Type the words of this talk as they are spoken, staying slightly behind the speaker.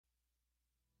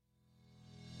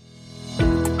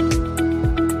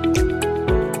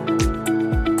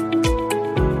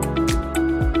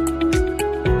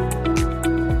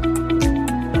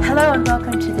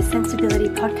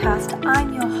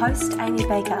host, Amy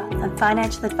Baker. I'm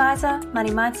financial advisor,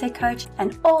 money mindset coach,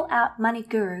 and all-out money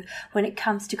guru when it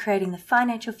comes to creating the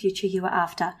financial future you are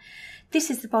after. This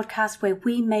is the podcast where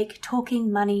we make talking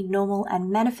money normal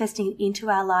and manifesting it into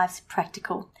our lives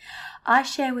practical. I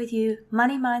share with you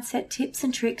money mindset tips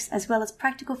and tricks as well as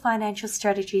practical financial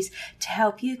strategies to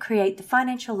help you create the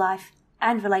financial life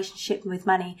and relationship with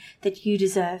money that you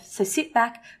deserve. So sit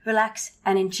back, relax,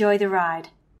 and enjoy the ride.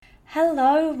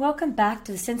 Hello, welcome back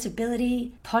to the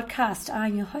Sensibility Podcast.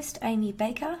 I'm your host, Amy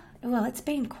Baker. Well, it's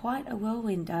been quite a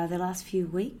whirlwind the last few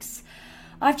weeks.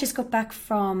 I've just got back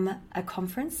from a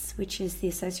conference, which is the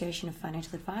Association of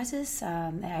Financial Advisors, the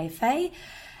AFA.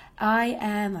 I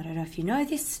don't know if you know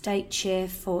this, state chair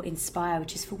for Inspire,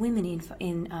 which is for women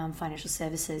in financial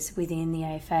services within the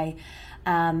AFA.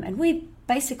 And we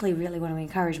basically really want to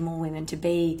encourage more women to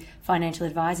be financial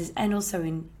advisors and also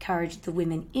encourage the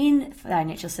women in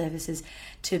financial services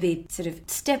to be sort of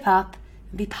step up,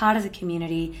 be part of the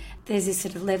community. There's this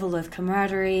sort of level of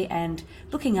camaraderie and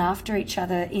looking after each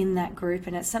other in that group.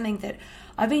 And it's something that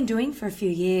I've been doing for a few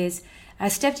years. I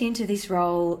stepped into this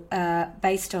role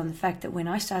based on the fact that when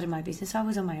I started my business, I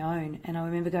was on my own. And I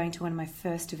remember going to one of my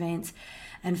first events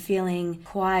and feeling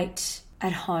quite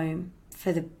at home,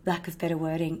 for the lack of better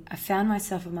wording. I found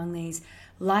myself among these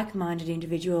like-minded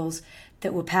individuals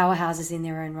that were powerhouses in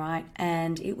their own right.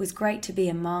 And it was great to be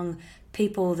among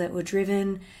people that were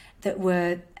driven, that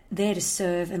were there to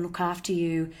serve and look after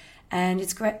you. And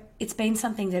it's great. It's been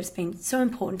something that's been so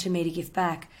important to me to give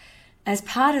back. As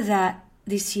part of that,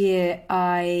 this year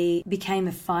I became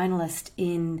a finalist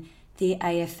in the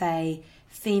AFA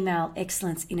Female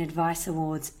Excellence in Advice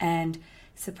Awards, and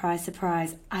surprise,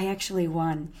 surprise, I actually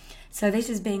won. So this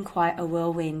has been quite a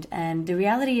whirlwind, and the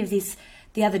reality of this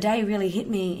the other day really hit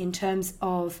me in terms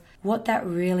of what that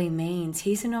really means.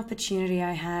 Here's an opportunity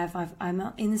I have.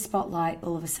 I'm in the spotlight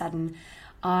all of a sudden.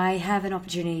 I have an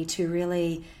opportunity to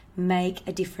really make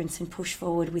a difference and push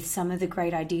forward with some of the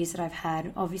great ideas that I've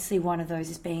had. Obviously, one of those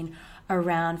has been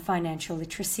around financial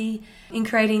literacy. In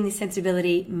creating the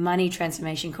Sensibility Money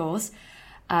Transformation course,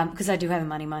 because I do have a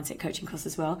money mindset coaching course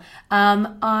as well,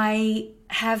 I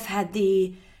have had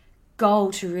the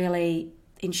goal to really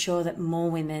ensure that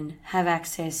more women have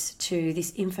access to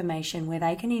this information where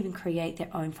they can even create their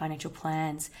own financial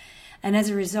plans. And as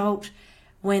a result,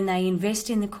 when they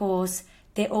invest in the course,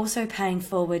 they're also paying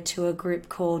forward to a group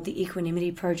called the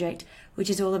Equanimity Project, which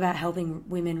is all about helping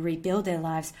women rebuild their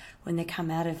lives when they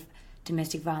come out of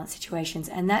domestic violence situations.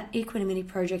 And that Equanimity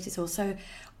Project is also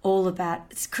all about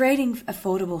creating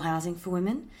affordable housing for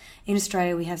women. In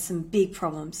Australia, we have some big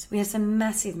problems. We have some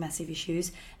massive, massive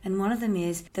issues. And one of them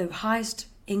is the highest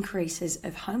increases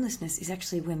of homelessness is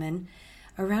actually women,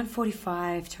 around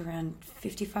 45 to around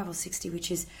 55 or 60,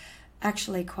 which is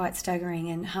actually quite staggering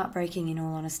and heartbreaking in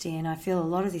all honesty. And I feel a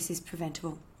lot of this is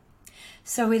preventable.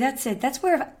 So with that said, that's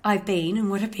where I've been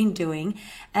and what I've been doing.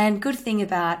 And good thing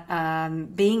about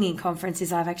being in conference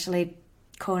is I've actually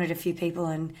cornered a few people,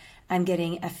 and I'm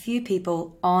getting a few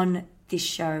people on this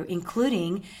show,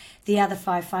 including the other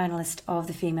 5 finalists of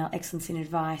the Female Excellence in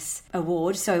Advice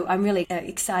Award. So I'm really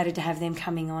excited to have them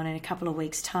coming on in a couple of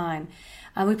weeks' time.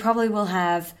 We probably will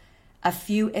have a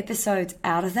few episodes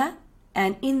out of that.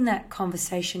 And in that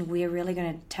conversation, we're really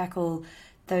going to tackle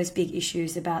those big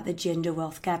issues about the gender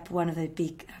wealth gap, one of the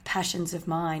big passions of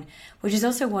mine, which is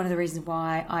also one of the reasons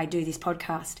why I do this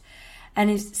podcast. And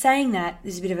in saying that,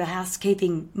 this is a bit of a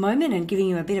housekeeping moment and giving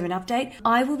you a bit of an update.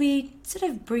 I will be sort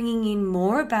of bringing in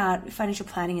more about financial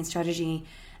planning and strategy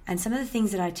and some of the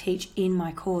things that I teach in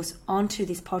my course onto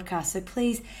this podcast. So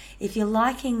please, if you're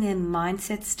liking the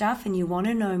mindset stuff and you want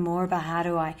to know more about how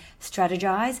do I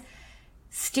strategize,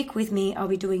 stick with me. I'll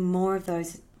be doing more of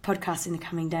those podcasts in the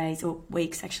coming days or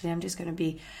weeks. Actually, I'm just going to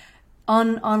be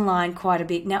online quite a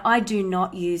bit. Now, I do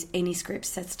not use any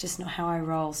scripts. That's just not how I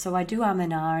roll. So I do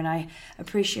and I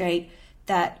appreciate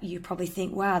that you probably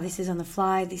think, wow, this is on the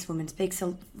fly. This woman speaks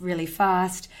really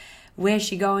fast. Where's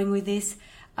she going with this?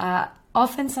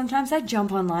 Sometimes I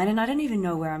jump online and I don't even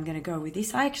know where I'm going to go with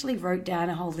this. I actually wrote down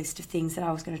a whole list of things that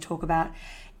I was going to talk about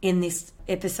in this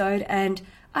episode, and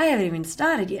I haven't even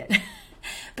started yet.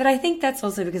 But I think that's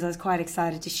also because I was quite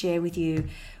excited to share with you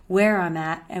where I'm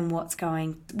at and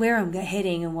where I'm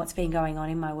heading and what's been going on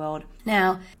in my world.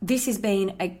 Now, this has been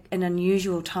an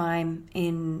unusual time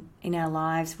in our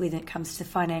lives when it comes to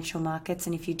financial markets.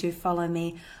 And if you do follow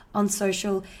me on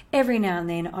social, every now and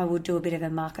then I will do a bit of a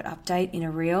market update in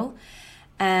a reel.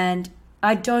 And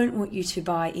I don't want you to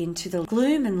buy into the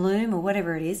gloom and loom or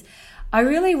whatever it is. I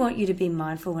really want you to be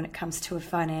mindful when it comes to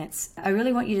finance. I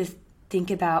really want you to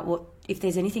think about if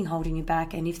there's anything holding you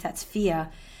back, and if that's fear.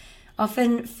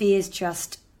 Often fear is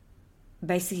just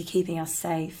basically keeping us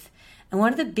safe. And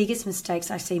one of the biggest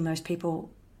mistakes I see most people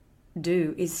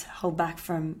do is hold back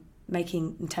from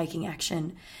making and taking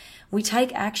action. We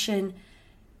take action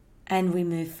and we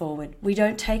move forward. We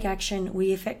don't take action,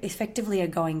 we effectively are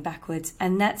going backwards.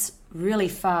 And that's really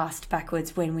fast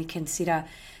backwards when we consider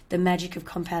the magic of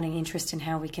compounding interest and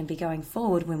how we can be going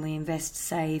forward when we invest,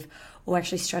 save, or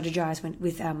actually strategize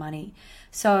with our money.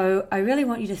 So I really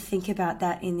want you to think about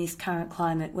that in this current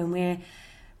climate when we're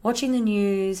watching the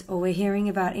news, or we're hearing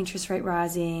about interest rate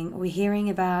rising, or we're hearing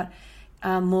about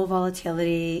more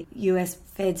volatility. US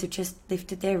Feds have just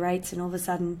lifted their rates and all of a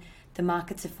sudden the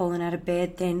markets have fallen out of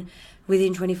bed. Then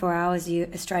within 24 hours, the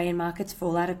Australian markets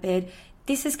fall out of bed.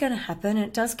 This is going to happen, and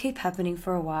it does keep happening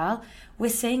for a while. We're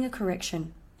seeing a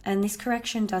correction, and this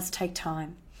correction does take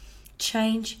time.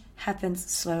 Change happens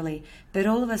slowly, but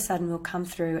all of a sudden we'll come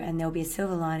through and there'll be a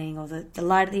silver lining, or the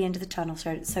light at the end of the tunnel,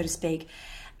 so to speak,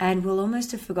 and we'll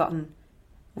almost have forgotten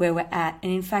where we're at.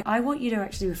 And in fact, I want you to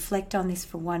actually reflect on this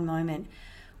for one moment.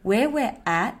 Where we're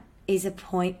at is a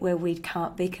point where we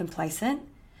can't be complacent.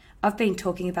 I've been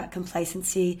talking about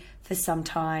complacency for some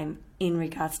time in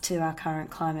regards to our current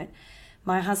climate.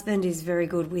 My husband is very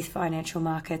good with financial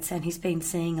markets, and he's been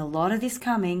seeing a lot of this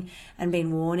coming and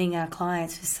been warning our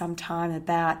clients for some time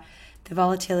about the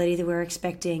volatility that we're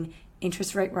expecting,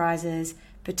 interest rate rises,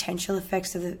 potential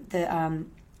effects of the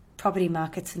property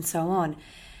markets and so on.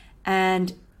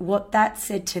 And what that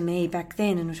said to me back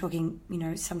then, and we're talking,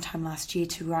 sometime last year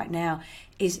to right now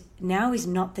is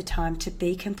not the time to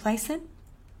be complacent.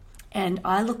 And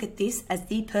I look at this as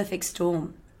the perfect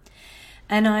storm.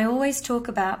 And I always talk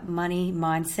about money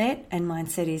mindset, and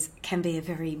mindset can be a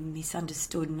very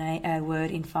misunderstood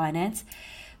word in finance.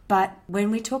 But when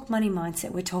we talk money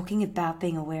mindset, we're talking about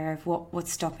being aware of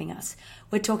what's stopping us.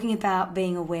 We're talking about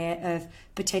being aware of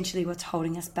potentially what's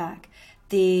holding us back,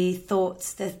 the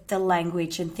thoughts, the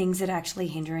language, and things that are actually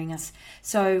hindering us.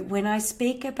 So when I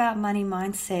speak about money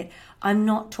mindset, I'm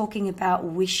not talking about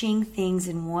wishing things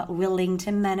and willing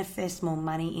to manifest more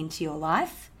money into your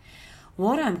life.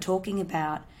 What I'm talking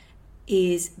about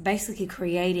is basically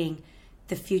creating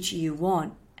the future you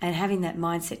want and having that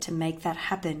mindset to make that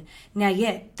happen. Now,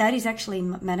 that is actually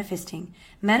manifesting.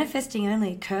 Manifesting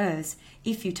only occurs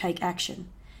if you take action.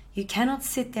 You cannot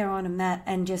sit there on a mat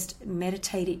and just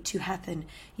meditate it to happen.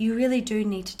 You really do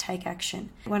need to take action.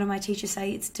 One of my teachers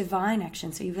say it's divine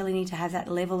action, so you really need to have that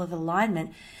level of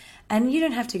alignment. And you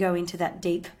don't have to go into that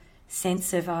deep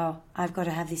sense of, I've got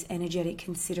to have this energetic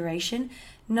consideration.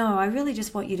 No, I really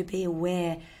just want you to be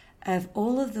aware of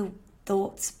all of the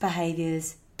thoughts,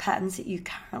 behaviors, patterns that you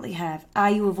currently have. Are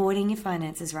you avoiding your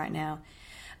finances right now?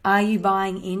 Are you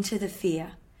buying into the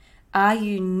fear? Are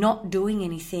you not doing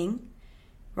anything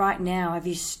right now? Have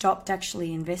you stopped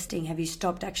actually investing? Have you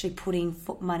stopped actually putting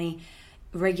money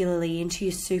regularly into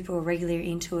your super or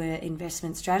regularly into an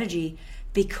investment strategy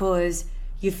because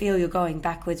you feel you're going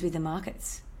backwards with the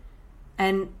markets?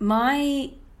 And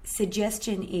my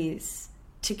suggestion is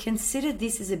to consider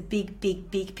this as a big,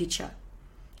 big, big picture,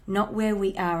 not where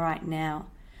we are right now.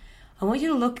 I want you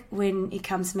to look when it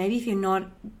comes, maybe if you're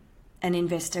not an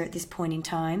investor at this point in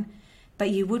time, but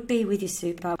you would be with your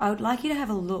super, I would like you to have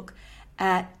a look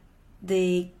at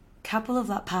the couple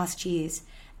of past years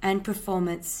and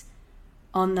performance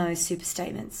on those super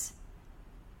statements.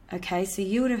 Okay, so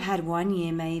you would have had 1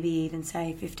 year, maybe even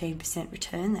say 15%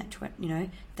 return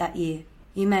that year.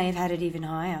 You may have had it even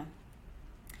higher.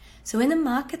 So when the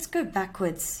markets go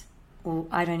backwards, or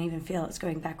I don't even feel it's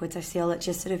going backwards, I feel it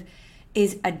just sort of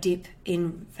is a dip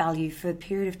in value for a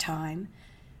period of time,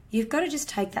 you've got to just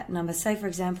take that number. Say, for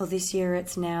example, this year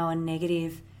it's now a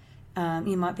negative,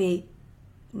 you might be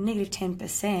negative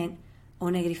 10%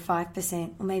 or negative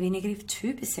 5% or maybe negative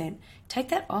 2%. Take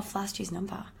that off last year's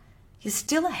number. You're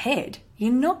still ahead.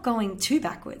 You're not going too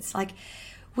backwards.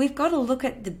 We've got to look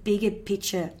at the bigger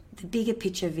picture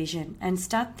vision and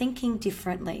start thinking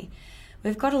differently.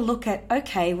 We've got to look at,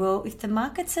 okay, well, if the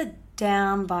markets are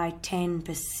down by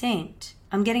 10%,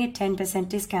 I'm getting a 10%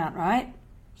 discount, right?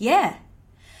 Yeah.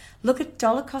 Look at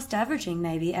dollar cost averaging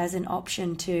maybe as an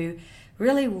option to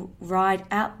really ride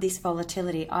out this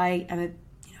volatility. I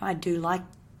do like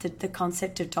the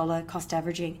concept of dollar cost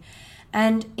averaging.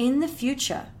 And in the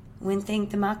future, when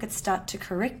the markets start to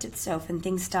correct itself and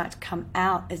things start to come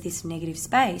out of this negative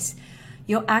space,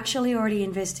 you're actually already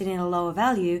invested in a lower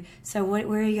value. So where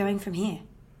are you going from here?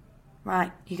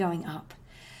 Right, you're going up.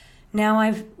 Now,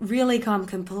 I've really come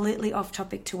completely off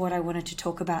topic to what I wanted to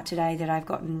talk about today that I've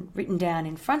gotten written down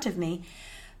in front of me.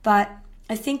 But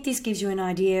I think this gives you an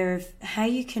idea of how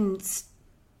you can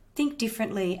think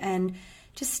differently and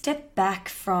just step back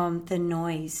from the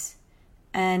noise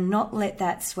and not let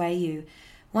that sway you.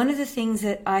 One of the things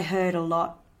that I heard a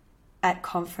lot at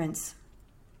conference,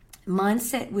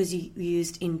 mindset was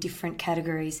used in different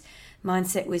categories.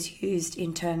 Mindset was used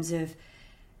in terms of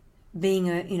being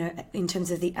in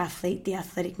terms of the athlete, the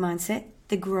athletic mindset,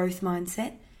 the growth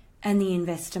mindset, and the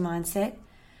investor mindset.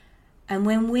 And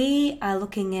when we are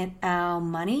looking at our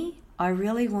money, I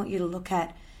really want you to look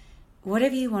at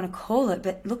whatever you want to call it,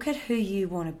 but look at who you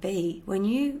want to be. When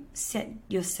you set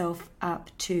yourself up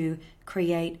to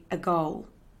create a goal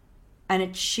and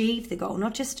achieve the goal,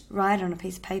 not just write on a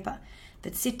piece of paper,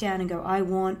 but sit down and go, I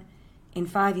want in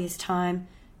 5 years' time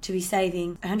to be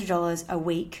saving $100 a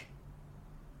week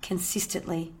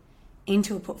consistently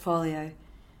into a portfolio,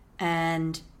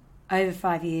 and over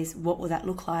 5 years, what will that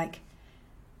look like?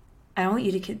 And I want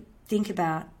you to think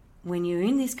about, when you're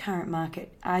in this current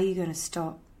market, are you going to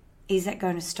stop? Is that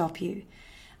going to stop you?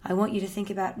 I want you to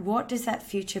think about, what does that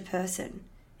future person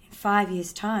in 5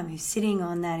 years' time who's sitting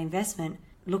on that investment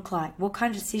look like? What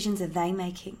kind of decisions are they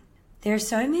making? There are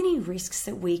so many risks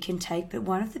that we can take, but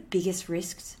one of the biggest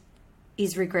risks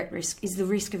is regret risk, is the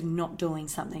risk of not doing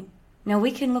something. Now,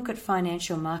 we can look at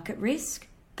financial market risk,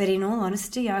 but in all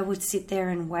honesty, I would sit there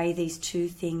and weigh these two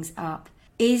things up.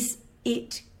 Is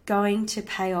it going to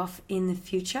pay off in the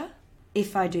future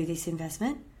if I do this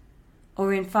investment?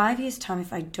 Or in 5 years' time,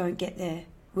 if I don't get there,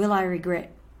 will I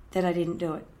regret that I didn't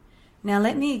do it? Now,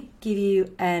 let me give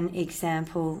you an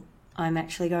example. I'm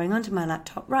actually going onto my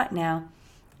laptop right now,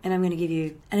 and I'm going to give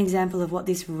you an example of what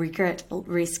this regret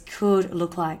risk could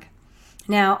look like.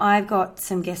 Now, I've got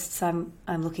some guests I'm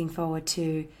looking forward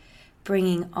to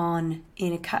bringing on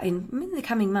in the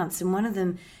coming months, and one of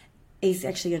them is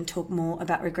actually going to talk more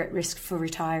about regret risk for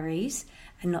retirees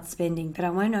and not spending, but I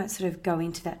won't sort of go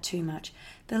into that too much.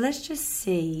 But let's just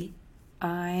see,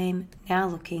 I'm now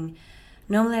looking,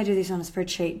 normally I do this on a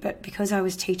spreadsheet, but because I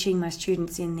was teaching my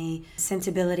students in the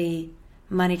Sensibility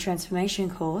Money Transformation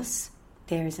course,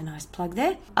 there is a nice plug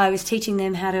there, I was teaching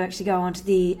them how to actually go onto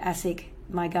the ASIC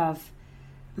MyGov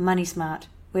Money Smart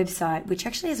website, which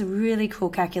actually has a really cool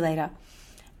calculator.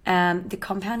 The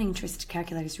compounding interest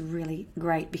calculator is really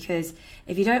great, because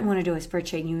if you don't want to do a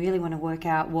spreadsheet and you really want to work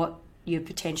out what your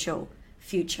potential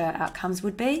future outcomes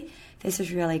would be, this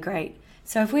is really great.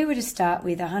 So if we were to start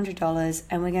with $100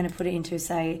 and we're going to put it into,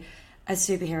 say, a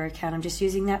superhero account, I'm just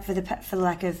using that for the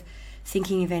lack of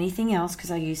thinking of anything else,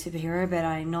 because I use superhero, but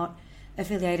I'm not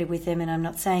affiliated with them, and I'm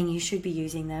not saying you should be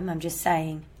using them. I'm just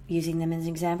saying, using them as an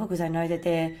example, because I know that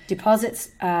their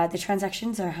deposits, the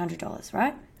transactions are $100,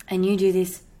 right? And you do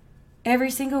this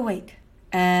every single week.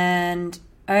 And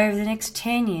over the next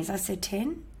 10 years, I said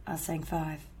 10, I was saying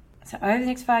 5. So over the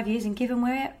next 5 years, and given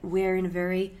we're in a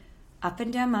very up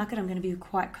and down market, I'm going to be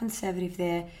quite conservative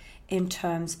there in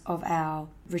terms of our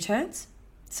returns.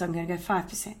 So I'm going to go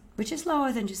 5%, which is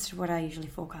lower than just what I usually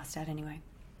forecast at anyway.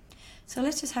 So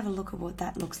let's just have a look at what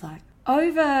that looks like.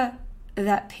 Over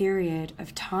that period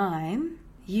of time,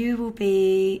 you will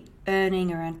be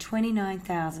earning around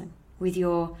 $29,000 with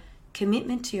your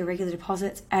commitment to your regular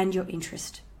deposits and your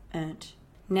interest earned.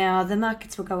 Now, the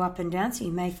markets will go up and down, so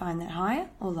you may find that higher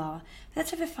or lower.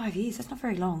 That's over 5 years. That's not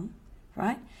very long,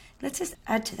 right? Let's just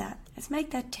add to that. Let's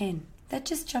make that 10. That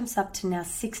just jumps up to now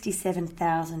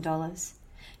 $67,000.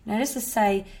 Now, just to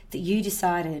say that you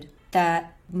decided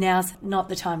that now's not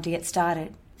the time to get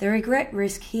started. The regret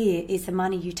risk here is the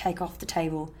money you take off the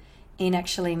table in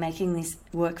actually making this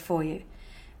work for you.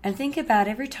 And think about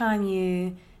every time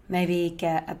you maybe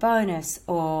get a bonus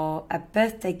or a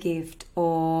birthday gift,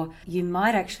 or you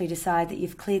might actually decide that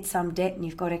you've cleared some debt and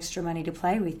you've got extra money to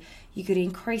play with, you could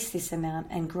increase this amount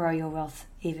and grow your wealth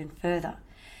even further.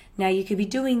 Now, you could be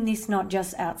doing this not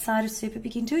just outside of super,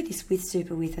 but you can do this with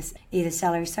super, with either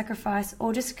salary sacrifice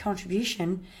or just a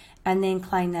contribution, and then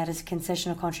claim that as a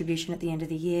concessional contribution at the end of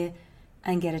the year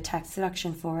and get a tax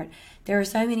deduction for it. There are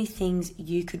so many things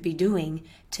you could be doing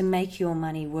to make your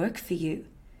money work for you.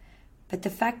 But the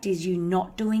fact is, you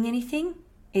not doing anything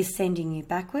is sending you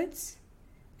backwards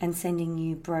and sending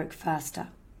you broke faster.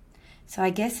 So I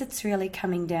guess it's really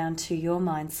coming down to your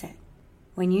mindset.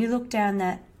 When you look down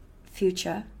that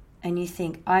future and you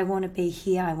think, I want to be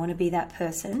here, I want to be that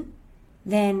person,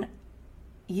 then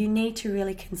you need to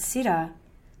really consider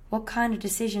what kind of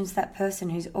decisions that person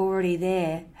who's already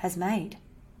there has made.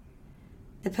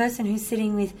 The person who's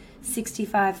sitting with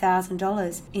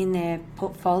 $65,000 in their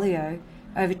portfolio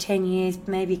over 10 years,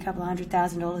 maybe a couple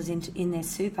 $100,000 in their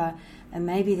super, and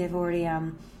maybe they've already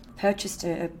purchased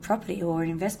a property or an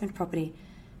investment property.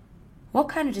 What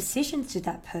kind of decisions did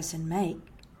that person make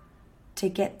to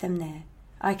get them there?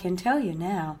 I can tell you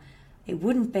now, it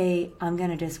wouldn't be, I'm going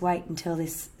to just wait until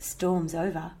this storm's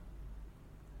over.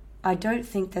 I don't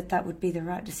think that would be the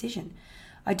right decision.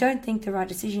 I don't think the right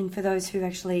decision for those who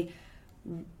actually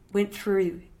went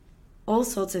through all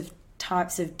sorts of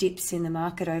types of dips in the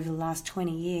market over the last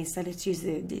 20 years. So let's use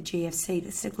the GFC.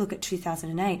 Let's look at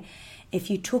 2008. If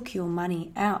you took your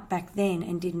money out back then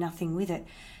and did nothing with it,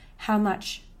 how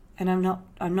much, and I'm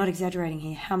not exaggerating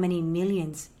here, how many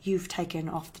millions you've taken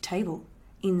off the table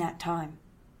in that time.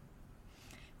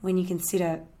 When you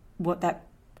consider what that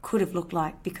could have looked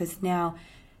like, because now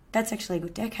that's actually a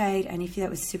good decade, and if that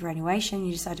was superannuation,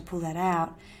 you decide to pull that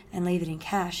out and leave it in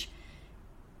cash,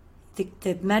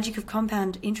 the magic of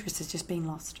compound interest has just been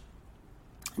lost.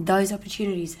 Those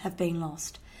opportunities have been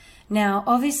lost. Now,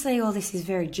 obviously, all this is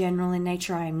very general in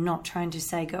nature. I am not trying to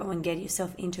say go and get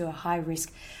yourself into a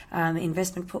high-risk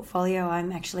investment portfolio.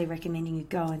 I'm actually recommending you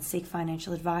go and seek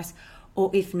financial advice,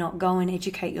 or if not, go and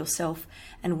educate yourself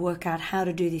and work out how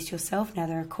to do this yourself. Now,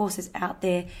 there are courses out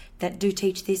there that do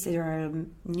teach this. There are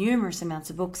numerous amounts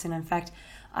of books, and in fact,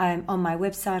 on my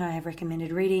website, I have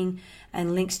recommended reading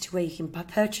and links to where you can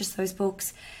purchase those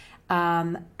books.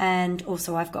 And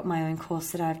also I've got my own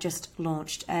course that I've just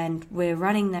launched, and we're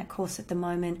running that course at the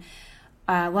moment.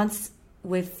 Once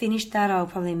we've finished that, I'll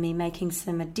probably be making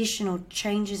some additional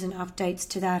changes and updates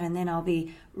to that, and then I'll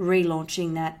be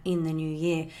relaunching that in the new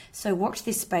year. So watch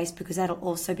this space, because that'll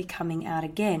also be coming out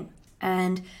again.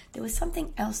 And there was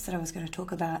something else that I was going to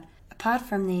talk about, apart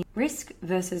from the risk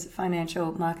versus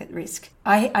financial market risk.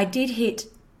 I did hit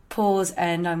pause,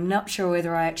 and I'm not sure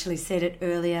whether I actually said it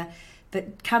earlier,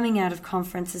 but coming out of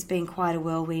conference has been quite a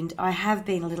whirlwind. I have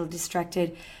been a little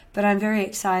distracted, but I'm very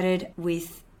excited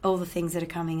with all the things that are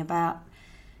coming about.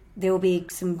 There will be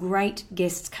some great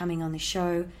guests coming on the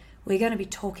show. We're going to be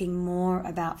talking more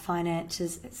about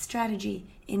finances, strategy,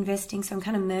 investing. So I'm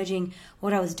kind of merging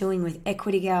what I was doing with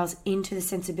Equity Gals into the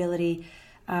Sensibility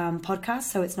podcast.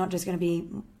 So it's not just going to be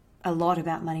a lot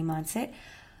about money mindset.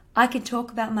 I could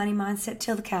talk about money mindset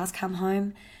till the cows come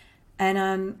home.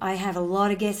 And I have a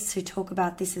lot of guests who talk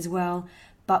about this as well.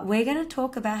 But we're going to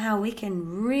talk about how we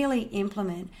can really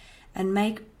implement and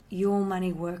make your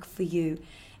money work for you.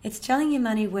 It's telling your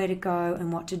money where to go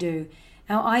and what to do.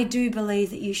 Now, I do believe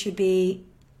that you should be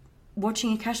watching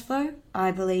your cash flow.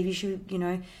 I believe you should,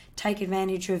 take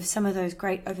advantage of some of those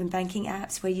great open banking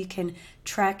apps where you can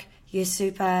track your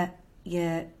super,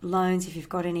 your loans if you've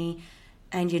got any,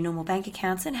 and your normal bank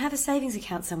accounts, and have a savings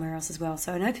account somewhere else as well.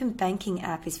 So an open banking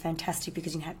app is fantastic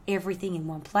because you can have everything in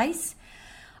one place.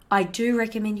 I do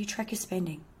recommend you track your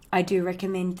spending. I do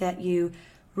recommend that you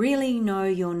really know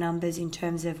your numbers in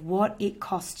terms of what it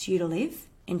costs you to live,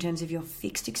 in terms of your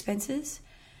fixed expenses.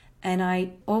 And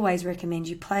I always recommend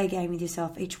you play a game with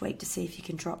yourself each week to see if you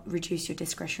can reduce your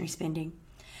discretionary spending.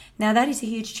 Now, that is a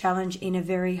huge challenge in a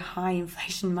very high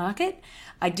inflation market.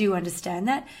 I do understand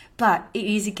that, but it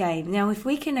is a game. Now, if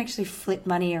we can actually flip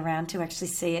money around to actually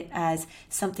see it as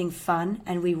something fun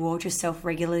and reward yourself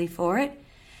regularly for it,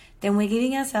 then we're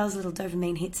giving ourselves little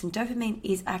dopamine hits, and dopamine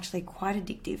is actually quite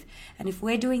addictive. And if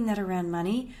we're doing that around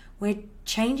money, we're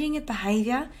changing a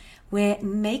behavior, we're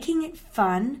making it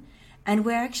fun, and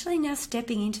we're actually now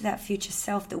stepping into that future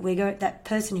self that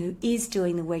person who is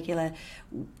doing the regular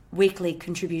weekly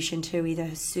contribution to either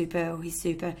his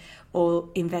super or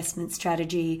investment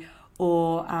strategy,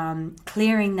 or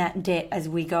clearing that debt as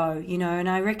we go, and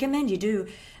I recommend you do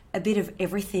a bit of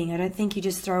everything. I don't think you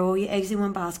just throw all your eggs in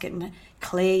one basket and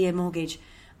clear your mortgage.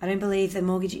 I don't believe the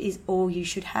mortgage is all you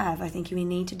should have. I think you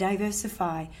need to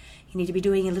diversify. You need to be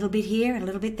doing a little bit here and a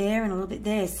little bit there and a little bit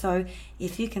there. So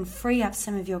if you can free up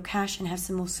some of your cash and have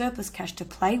some more surplus cash to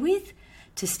play with,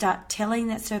 to start telling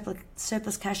that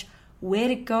surplus cash where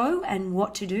to go and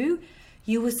what to do,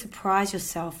 you will surprise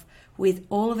yourself with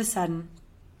all of a sudden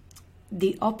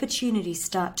the opportunities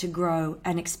start to grow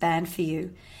and expand for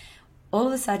you. All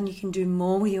of a sudden you can do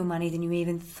more with your money than you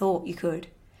even thought you could.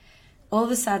 All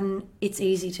of a sudden it's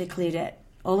easy to clear debt.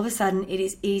 All of a sudden it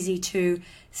is easy to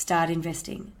start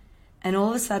investing. And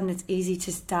all of a sudden it's easy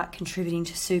to start contributing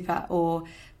to super or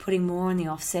putting more on the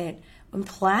offset. And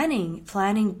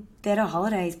planning better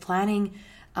holidays, planning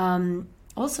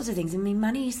all sorts of things. I mean,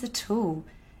 money is the tool.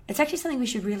 It's actually something we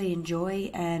should really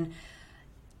enjoy and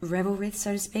revel with,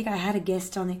 so to speak. I had a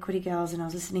guest on Equity Girls and I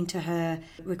was listening to her.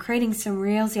 We're creating some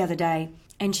reels the other day,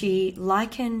 and she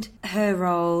likened her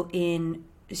role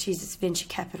she's a venture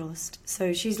capitalist.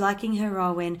 So she's liking her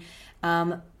role when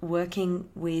working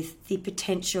with the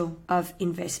potential of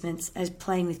investments as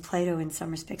playing with Play-Doh in some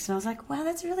respects. And I was like, wow,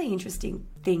 that's a really interesting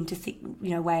thing to think,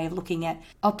 way of looking at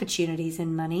opportunities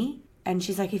and money. And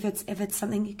she's like, if it's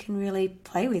something you can really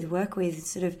play with, work with,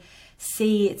 sort of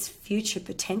see its future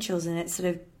potentials and it's sort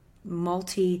of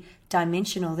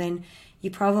multi-dimensional, then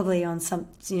you're probably on some,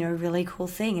 really cool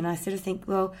thing. And I sort of think,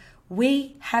 well,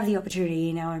 we have the opportunity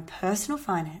in our own personal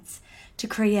finance to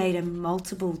create a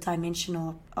multiple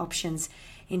dimensional options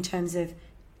in terms of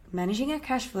managing our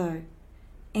cash flow,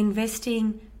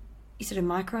 investing, sort of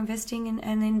micro investing,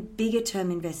 and then bigger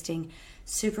term investing,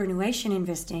 superannuation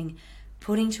investing,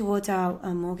 putting towards our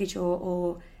mortgage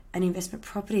or an investment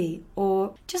property,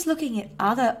 or just looking at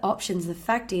other options. The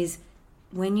fact is,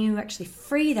 when you actually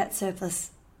free that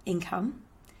surplus income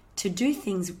to do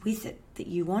things with it that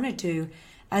you want to do,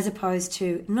 as opposed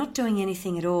to not doing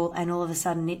anything at all and all of a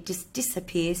sudden it just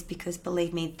disappears, because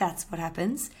believe me, that's what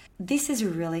happens. This is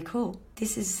really cool.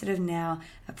 This is sort of now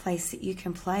a place that you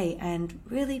can play and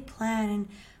really plan and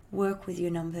work with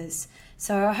your numbers.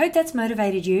 So I hope that's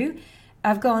motivated you.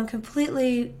 I've gone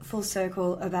completely full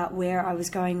circle about where I was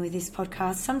going with this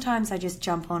podcast. Sometimes I just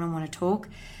jump on and want to talk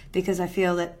because I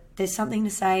feel that there's something to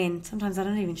say, and sometimes I'm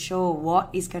not even sure what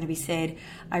is going to be said.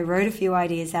 I wrote a few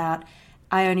ideas out.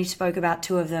 I only spoke about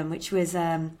 2 of them, which was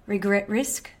regret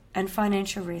risk and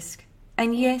financial risk.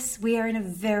 And yes, we are in a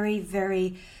very,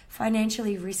 very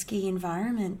financially risky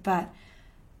environment. But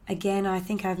again, I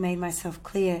think I've made myself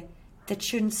clear that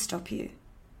shouldn't stop you.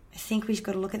 I think we've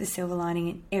got to look at the silver lining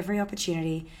in every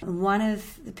opportunity. One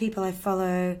of the people I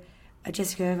follow,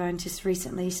 Jessica Irvine, just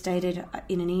recently stated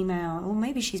in an email, or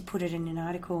maybe she's put it in an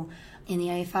article in the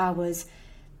AFR, was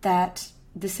that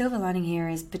the silver lining here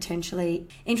is potentially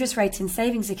interest rates in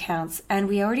savings accounts, and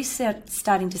we already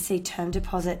starting to see term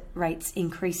deposit rates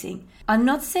increasing. I'm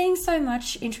not seeing so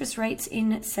much interest rates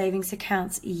in savings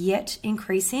accounts yet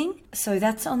increasing, so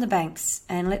that's on the banks.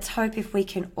 And let's hope if we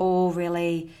can all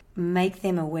really make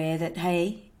them aware that,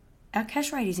 hey, our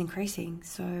cash rate is increasing,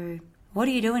 so what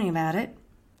are you doing about it?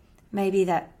 Maybe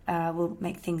that will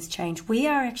make things change. We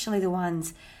are actually the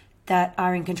ones that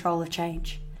are in control of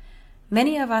change.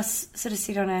 Many of us sort of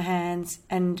sit on our hands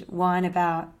and whine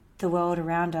about the world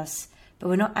around us, but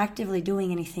we're not actively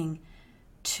doing anything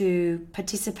to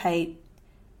participate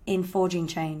in forging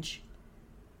change.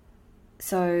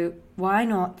 So why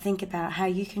not think about how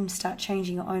you can start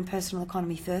changing your own personal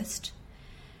economy first?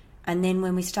 And then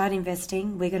when we start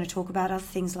investing, we're going to talk about other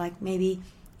things like maybe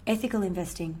ethical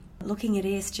investing, looking at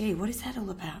ESG. What is that all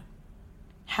about?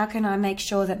 How can I make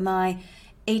sure that my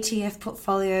ETF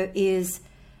portfolio is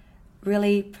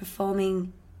really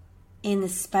performing in the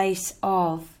space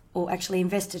of, or actually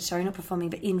invested, sorry, not performing,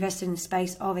 but invested in the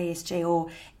space of ESG, or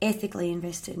ethically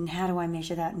invested, and how do I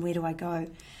measure that and where do I go?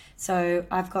 So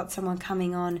I've got someone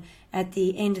coming on at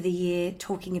the end of the year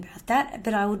talking about that,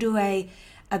 but I will do a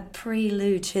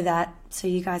prelude to that so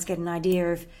you guys get an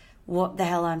idea of what the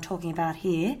hell I'm talking about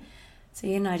here. So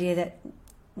you get an idea that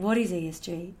what is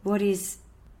ESG? What is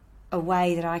a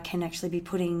way that I can actually be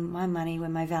putting my money where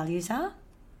my values are?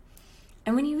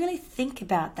 And when you really think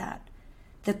about that,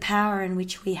 the power in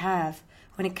which we have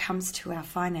when it comes to our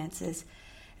finances,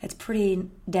 it's pretty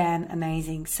damn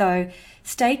amazing. So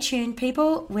stay tuned,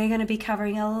 people. We're going to be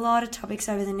covering a lot of topics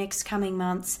over the next coming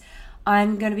months.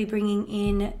 I'm going to be bringing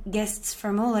in guests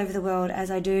from all over the world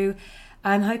as I do.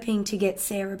 I'm hoping to get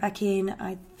Sarah back in.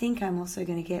 I think I'm also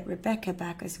going to get Rebecca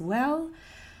back as well.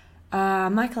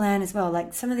 Michael Ann as well.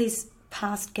 Like, some of these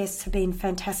past guests have been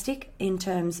fantastic in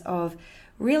terms of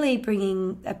really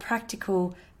bringing a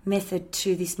practical method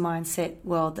to this mindset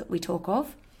world that we talk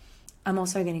of. I'm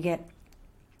also going to get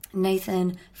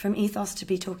Nathan from Ethos to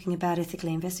be talking about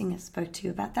ethically investing. I spoke to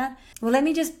you about that. Well, let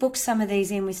me just book some of these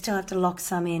in. We still have to lock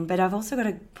some in, but I've also got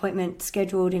an appointment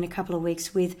scheduled in a couple of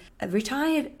weeks with a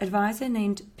retired advisor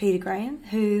named Peter Graham,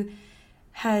 who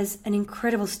has an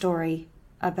incredible story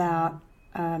about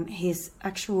his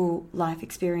actual life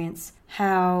experience,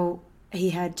 how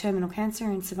he had terminal cancer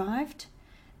and survived,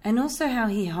 and also how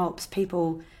he helps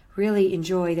people really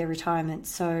enjoy their retirement.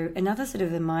 So another sort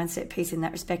of a mindset piece in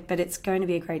that respect, but it's going to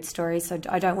be a great story, so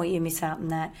I don't want you to miss out on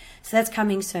that. So that's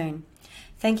coming soon.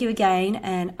 Thank you again,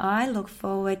 and I look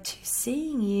forward to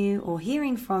seeing you or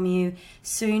hearing from you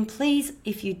soon. Please,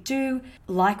 if you do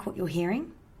like what you're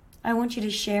hearing, I want you to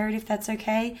share it if that's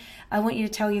okay. I want you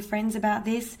to tell your friends about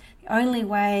this. The only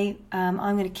way I'm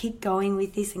going to keep going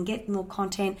with this and get more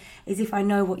content is if I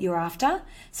know what you're after.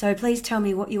 So please tell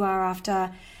me what you are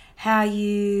after, how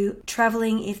you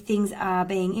traveling, if things are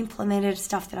being implemented,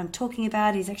 stuff that I'm talking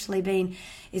about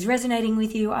is resonating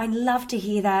with you. I'd love to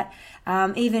hear that.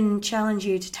 Even challenge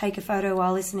you to take a photo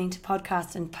while listening to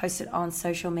podcasts and post it on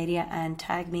social media and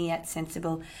tag me at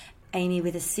Sensible Amy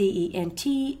with a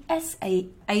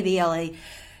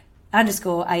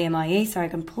CENTSABLE_AMIE. Sorry, I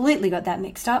completely got that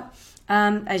mixed up.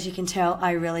 As you can tell,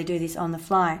 I really do this on the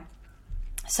fly.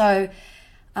 So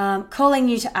calling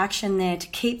you to action there to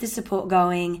keep the support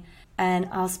going and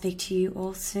I'll speak to you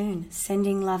all soon.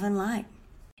 Sending love and light.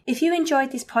 If you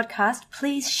enjoyed this podcast,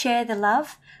 please share the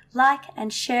love, like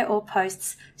and share all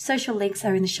posts. Social links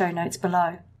are in the show notes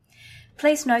below.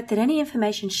 Please note that any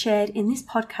information shared in this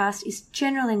podcast is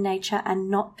general in nature and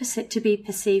not to be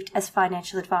perceived as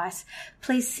financial advice.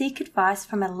 Please seek advice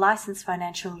from a licensed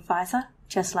financial advisor,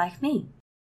 just like me.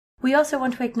 We also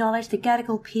want to acknowledge the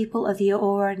Gadigal people of the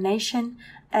Eora Nation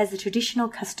as the traditional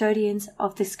custodians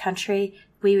of this country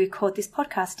we record this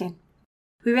podcast in.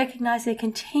 We recognise their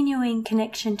continuing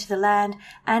connection to the land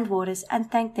and waters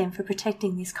and thank them for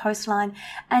protecting this coastline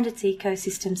and its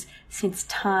ecosystems since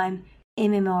time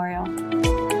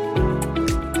immemorial.